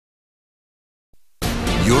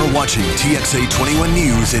You're watching TXA 21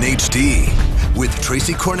 News in HD with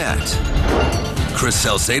Tracy Cornett, Chris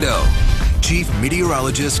Salcedo, Chief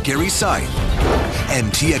Meteorologist Gary Seith, and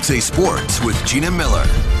TXA Sports with Gina Miller.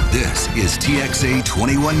 This is TXA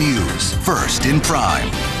 21 News, first in prime.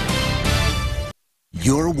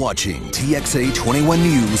 You're watching TXA 21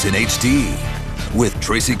 News in HD with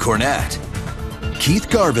Tracy Cornett, Keith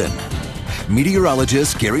Garvin,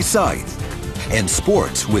 meteorologist Gary Seith, and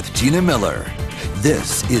sports with Gina Miller.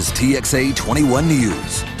 This is TXA 21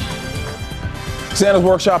 News. Santa's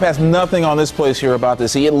Workshop has nothing on this place you're about to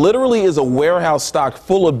see. It literally is a warehouse stocked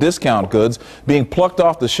full of discount goods being plucked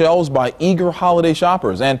off the shelves by eager holiday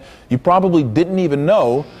shoppers. And you probably didn't even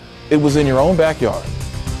know it was in your own backyard.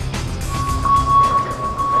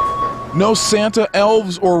 No Santa,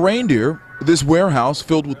 elves, or reindeer. This warehouse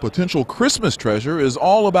filled with potential Christmas treasure is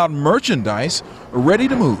all about merchandise ready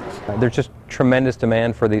to move. There's just tremendous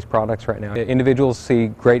demand for these products right now. Individuals see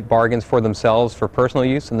great bargains for themselves for personal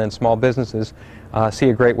use, and then small businesses see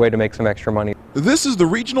a great way to make some extra money. This is the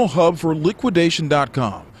regional hub for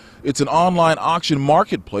liquidation.com. It's an online auction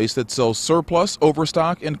marketplace that sells surplus,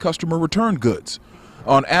 overstock, and customer return goods.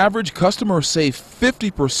 On average, customers save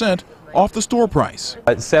 50% off the store price.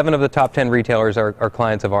 7 of the top 10 retailers are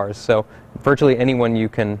clients of ours, so virtually anyone you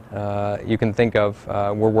can think of,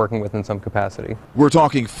 we're working with in some capacity. We're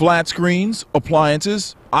talking flat screens,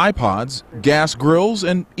 appliances, iPods, gas grills,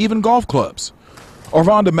 and even golf clubs.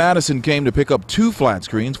 Arvonda Madison came to pick up 2 flat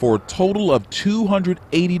screens for a total of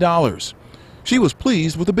 $280. She was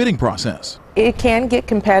pleased with the bidding process. It can get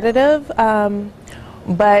competitive,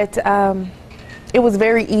 but it was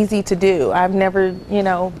very easy to do. I've never,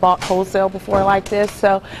 bought wholesale before like this,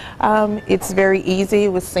 so it's very easy.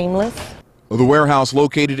 It was seamless. The warehouse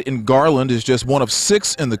located in Garland is just one of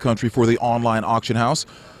 6 in the country for the online auction house.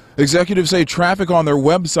 Executives say traffic on their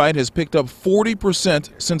website has picked up 40%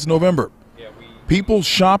 since November. People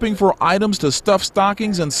shopping for items to stuff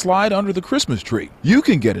stockings and slide under the Christmas tree. You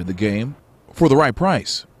can get in the game for the right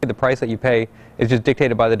price. The price that you pay is just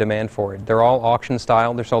dictated by the demand for it. They're all auction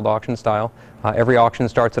style. They're sold auction style. Every auction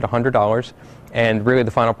starts at $100, and really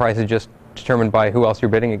the final price is just determined by who else you're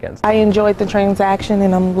bidding against. I enjoyed the transaction,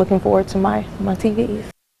 and I'm looking forward to my TVs.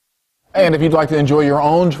 And if you'd like to enjoy your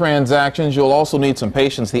own transactions, you'll also need some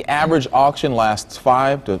patience. The average auction lasts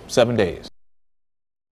 5 to 7 days.